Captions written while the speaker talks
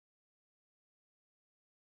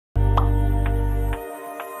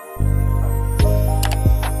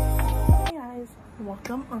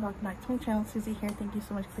welcome or welcome back to my channel. Susie here. Thank you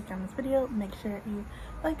so much for clicking on this video. Make sure you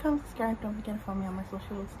like, comment, subscribe. Don't forget to follow me on my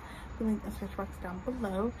socials. The link in the search box down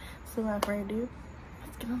below. So without further ado,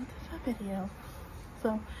 let's get on to the video.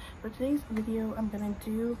 So for today's video, I'm gonna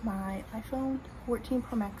do my iPhone 14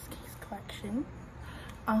 Pro Max case collection.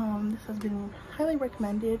 This has been highly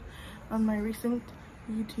recommended on my recent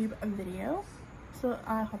YouTube video, so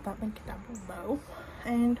I'll have that link down below.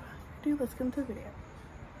 And let's get into the video.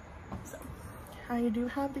 So I do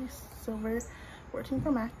have the silver 14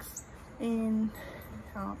 Pro Max in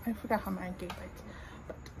I forgot how many gigabytes,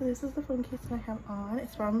 but this is the phone case that I have on.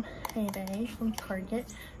 It's from Heyday from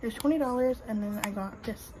Target. It's $20, and then I got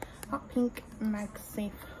this hot pink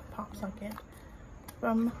MagSafe pop socket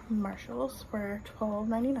from Marshalls for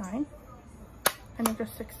 $12.99, and it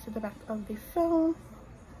just sticks to the back of the phone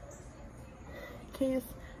case,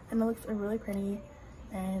 and it looks really pretty,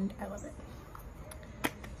 and I love it.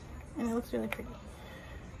 And it looks really pretty,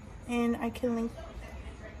 and I can link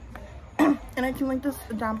this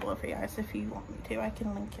down below for you guys if you want me to. I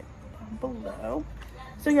can link it down below.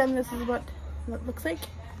 So again, this is what it looks like,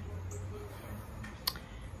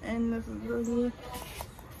 and this is really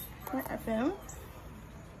my iPhone.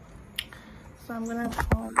 So I'm gonna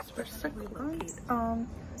pause for a second.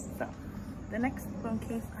 So the next phone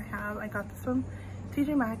case I got this from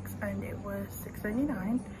TJ Maxx, and it was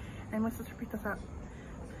 $6.99, and my sister picked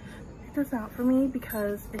this out for me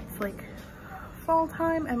because it's like fall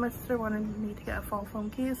time, and my sister wanted me to get a fall phone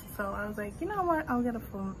case, so I was like, you know what, I'll get a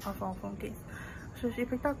fall phone case. So she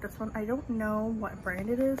picked out this one. I don't know what brand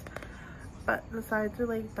it is, but the sides are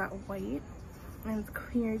like that white, and it's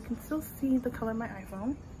clear. You can still see the color of my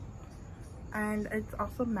iPhone, and it's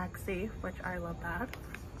also MagSafe, which I love that.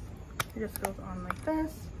 It just goes on like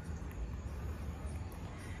this,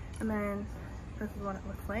 and then this is what it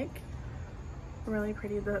looks like. Really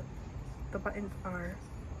pretty. The buttons are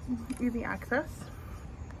easy access,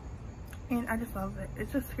 and I just love it. It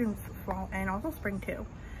just screams fall, and also spring too.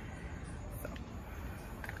 So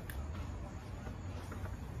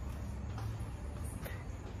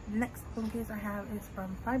the next phone case I have is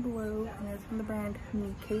from Five Below, and it's from the brand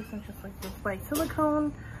Me Case, and it's just like this white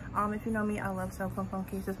silicone. If you know me, I love silicone phone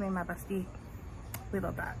cases. Me and my bestie, we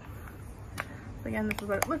love that. So again, this is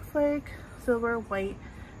what it looks like. Silver, white.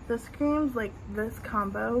 This screams, like, this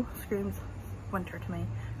combo screams winter to me,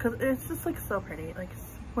 because it's just like so pretty. Like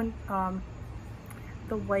when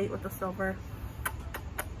the white with the silver.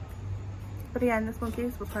 But again, this phone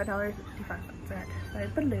case was $5.55 at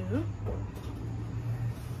Five Below.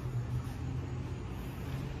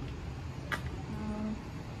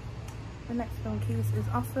 The next phone case is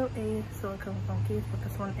also a silicone phone case, but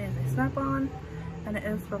this one is a snap-on, and it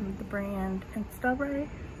is from the brand Instaray.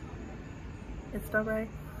 It's Instaray,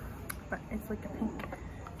 but it's like a pink,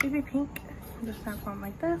 baby pink. It just snaps on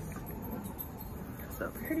like this. So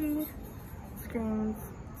pretty. Screams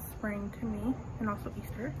spring to me, and also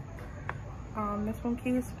Easter. This phone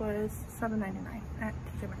case was $7.99 at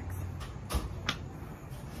TJ Maxx.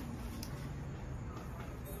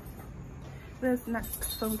 This next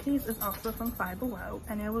phone case is also from Five Below,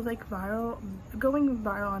 and it was like going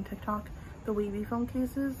viral on TikTok. The wavy phone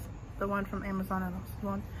cases, the one from Amazon, and also the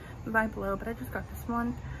one from Five Below, but I just got this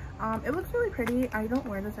one. It looks really pretty. I don't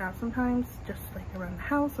wear this out sometimes, just like around the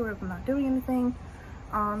house or if I'm not doing anything,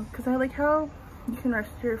 because I like how you can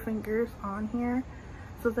rest your fingers on here,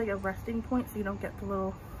 so it's like a resting point, so you don't get the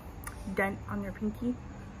little dent on your pinky.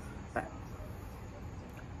 But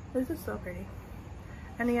this is so pretty.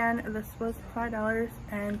 And again, this was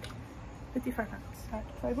 $5.55 at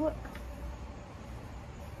Five Below.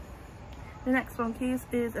 The next phone case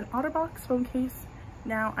is an OtterBox phone case.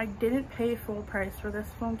 Now, I didn't pay full price for this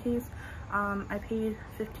phone case. I paid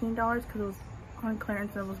 $15 because it was on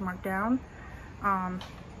clearance and it was marked down.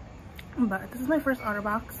 But this is my first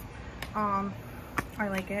OtterBox. I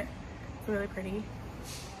like it. It's really pretty.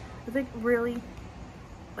 It's like really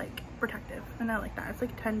like protective, and I like that. It's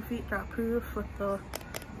like 10 feet drop proof with the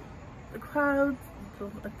clouds.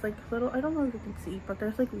 So it's like little, I don't know if you can see, but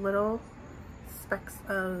there's like little specks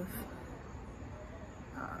of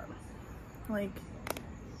like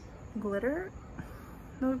glitter.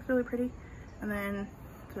 It looks really pretty, and then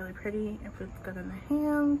it's really pretty if it's good in the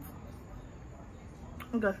hands.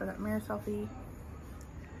 I'll go for that mirror selfie.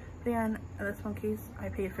 Then this phone case I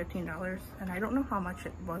paid $15, and I don't know how much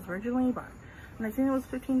it was originally, but when I seen it was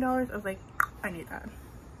 $15, I was like, I need that.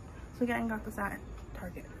 So again, I got this at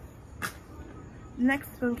Target. Next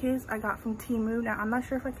phone case I got from Temu. Now I'm not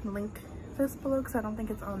sure if I can link this below because I don't think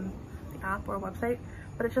it's on the app or website,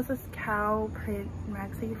 but it's just this cow print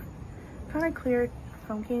MagSafe kind of clear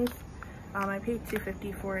phone case. I paid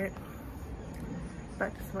 $2.50 for it.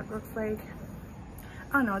 but this is what it looks like.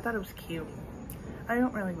 I don't know, I thought it was cute. I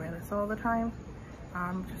don't really wear this all the time,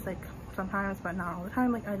 just like sometimes, but not all the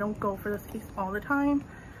time. Like I don't go for this case all the time,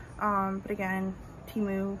 but again,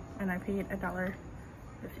 Temu, and I paid $1.50.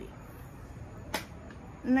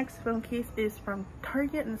 The next phone case is from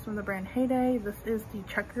Target, and it's from the brand Heyday. This is the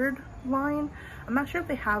checkered line. I'm not sure if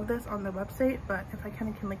they have this on their website, but if I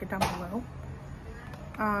kind of can link it down below.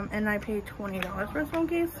 And I paid $20 for this phone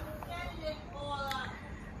case.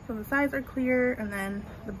 So the sides are clear, and then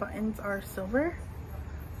the buttons are silver.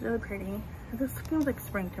 Really pretty. This feels like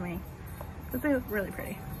spring to me. This is really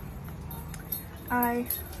pretty. I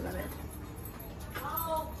love it.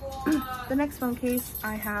 The next phone case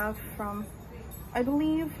I have from, I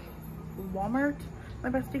believe, Walmart. My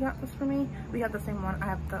bestie got this for me. We got the same one. I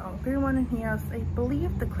have the green one, and he has, I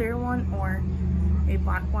believe, the clear one or a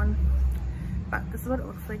black one. But this is what it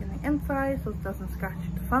looks like in the inside, so it doesn't scratch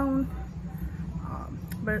the phone.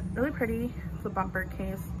 But really pretty. It's a bumper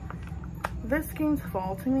case. This screams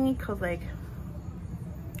fall to me because, like,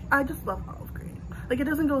 I just love olive green. Like, it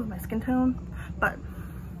doesn't go with my skin tone, but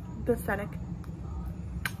the aesthetic,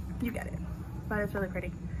 you get it. But it's really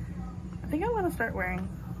pretty. I think I want to start wearing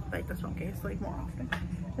like this phone case like more often.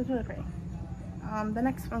 It's really pretty. The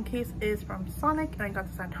next phone case is from Sonic, and I got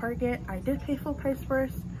this at Target. I did pay full price for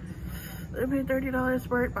it. I paid $30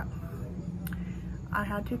 for it, but I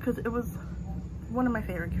had to because it was one of my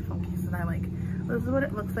favorite phone cases that I like. This is what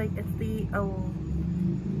it looks like. It's the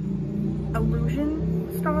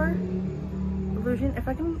Illusion Star. Illusion. If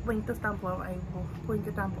I can link this down below, I will link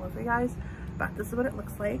it down below for you guys. But this is what it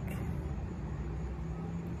looks like.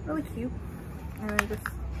 Really cute. And then just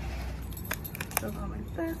goes on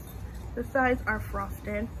like this. The sides are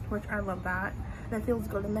frosted, which I love that. And it feels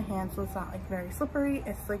good in the hand, so it's not like very slippery.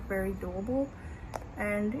 It's like very doable.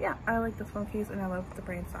 And yeah, I like this phone case, and I love the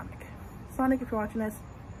brand Sonic. Sonic, if you're watching this,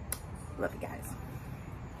 love you guys.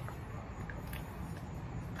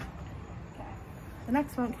 Okay. The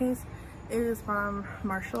next phone case is from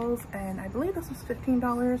Marshall's, and I believe this was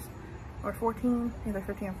 $15 or $14, either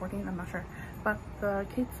 $15 or $14, I'm not sure. But the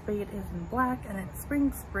Kate Spade is in black, and it's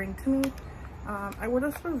spring to me. I wore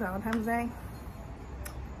this for Valentine's Day.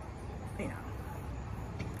 Yeah.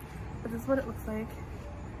 But this is what it looks like.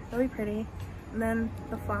 Really pretty. And then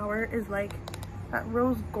the flower is like that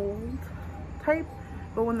rose gold type,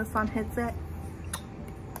 but when the sun hits it,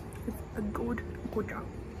 it's a good job.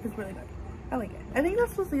 It's really good. I like it. I think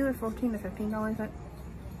this was either $14 to $15 at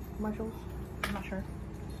Marshall's. I'm not sure.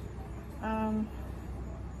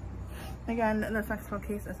 Again, this next phone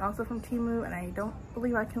case is also from Temu, and I don't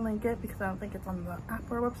believe I can link it because I don't think it's on the app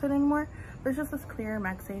or website anymore. But it's just this clear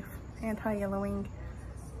MagSafe anti-yellowing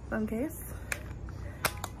phone case.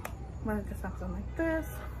 But it just snaps on like this.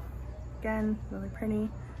 Again, really pretty.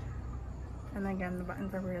 And again, the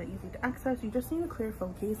buttons are really easy to access. You just need a clear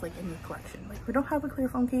phone case like in your collection. Like if you don't have a clear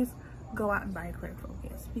phone case, go out and buy a clear phone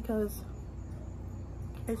case because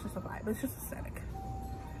it's just a vibe. It's just aesthetic.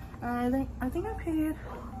 I think I paid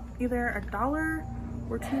either $1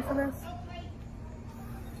 or $2 for this.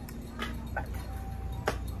 But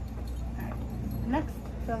next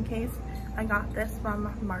phone case, I got this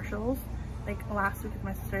from Marshall's like last week with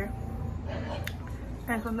my sister,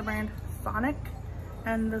 and it's from the brand Sonic,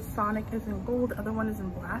 and the Sonic is in gold, the other one is in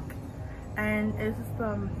black, and this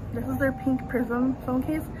is their pink prism phone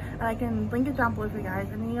case, and I can link it down below for you guys.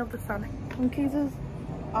 Any of the Sonic phone cases,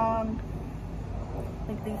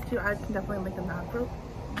 like these two, I can definitely link them down below.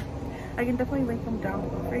 I can definitely link them down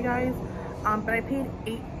below for you guys. But I paid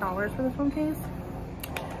 $8 for this phone case.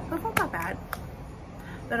 So it's not that bad.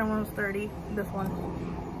 That one was $30. This one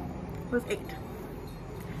was $8.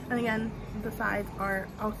 And again, the sides are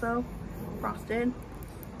also frosted.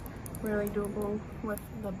 Really doable with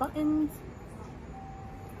the buttons.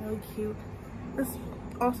 Really cute. This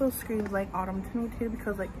also screams like autumn to me too,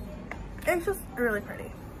 because like it's just really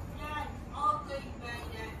pretty.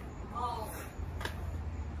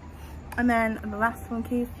 And then the last phone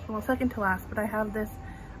case, well, second to last, but I have this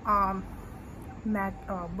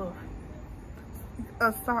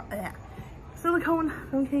silicone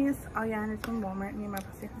phone case. Oh yeah, and it's from Walmart. Me and my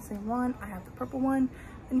bestie have the same one. I have the purple one,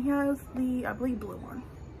 and he has the, I believe, blue one.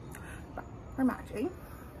 But we're matching.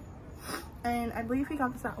 And I believe he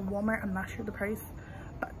got this at Walmart. I'm not sure the price,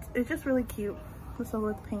 but it's just really cute. The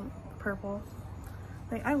silver, the pink, the purple.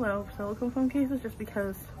 Like, I love silicone phone cases just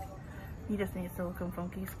because you just need a silicone phone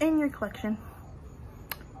case in your collection.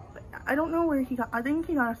 But I don't know where he got, I think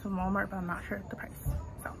he got us from Walmart, but I'm not sure the price.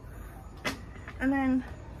 So, and then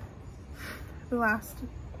the last,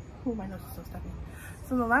 oh, my nose is so stuffy.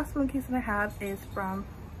 So the last phone case that I have is from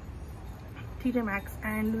TJ Maxx,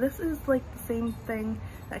 and this is like the same thing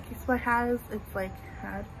that Case Buy has. It's like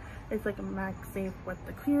it's like a MagSafe with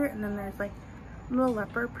the clear, and then there's like little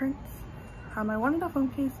leopard prints. I wanted a phone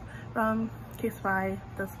case from Case Buy,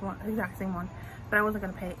 this one, exact same one, but I wasn't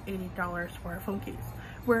gonna pay $80 for a phone case.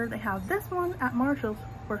 Where they have this one at Marshall's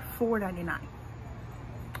for $4.99.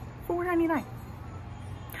 $4.99.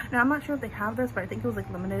 Now I'm not sure if they have this, but I think it was like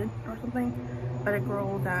limited or something. But a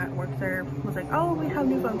girl that works there was like, "Oh, we have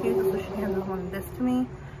new phone cases," so she handed this to me.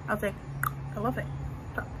 I was like, I love it.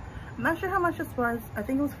 So I'm not sure how much this was. I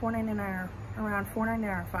think it was $4.99 or around $4.99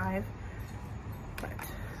 or $5. But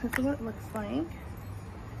this is what it looks like.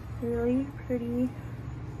 Really pretty.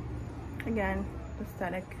 Again,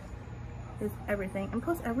 aesthetic is everything. And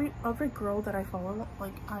plus every girl that I follow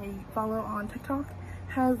on TikTok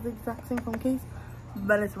has the exact same phone case,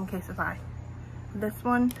 but it's from Caseify. This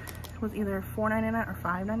one was either $4.99 or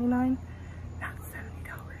 $5.99, not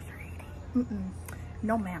 $70 or $80.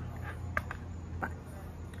 No ma'am. But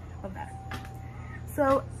love that.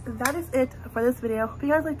 So that is it for this video. If you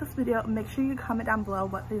guys like this video, make sure you comment down below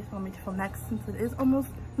what you want me to film next, since it is almost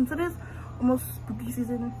spooky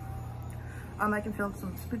season. I can film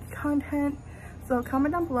some spooky content, so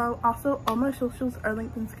comment down below. Also, all my socials are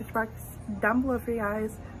linked in the description box down below for you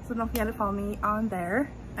guys, so don't forget to follow me on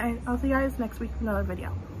there, and I'll see you guys next week with another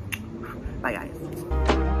video. Bye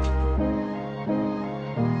guys.